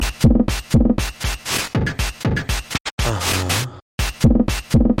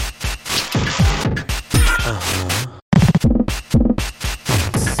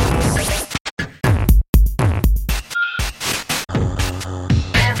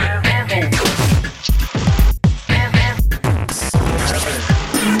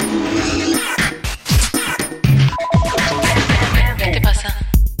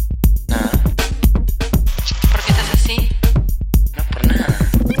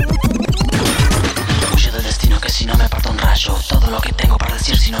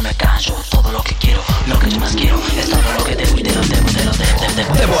si no me callo. Todo lo que quiero, lo que yo más quiero, es todo lo que debo y te lo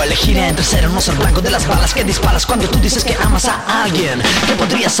debo. Debo elegir entre ser o no ser blanco de las balas que disparas cuando tú dices que amas a alguien. Que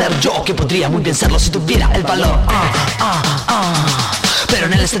podría ser yo, que podría muy bien serlo si tuviera el valor. Pero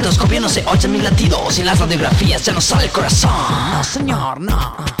en el estetoscopio no se oyen mis latidos y en las radiografías ya no sale el corazón. No, señor,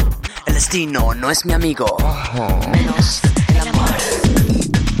 no. El destino no es mi amigo, menos el amor.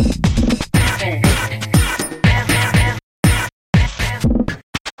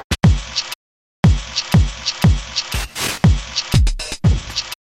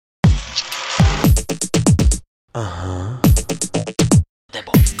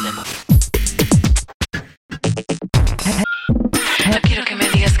 Debo. No quiero que me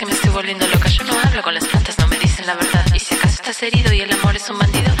digas que me estoy volviendo loca. Yo no hablo con las plantas, no me dicen la verdad. Y si acaso estás herido y el amor es un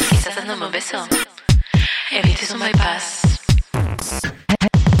bandido, quizás dándome un beso evites un bypass.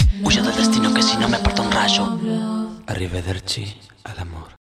 Huyo del destino que si no me aparta un rayo. Arrivederci al amor.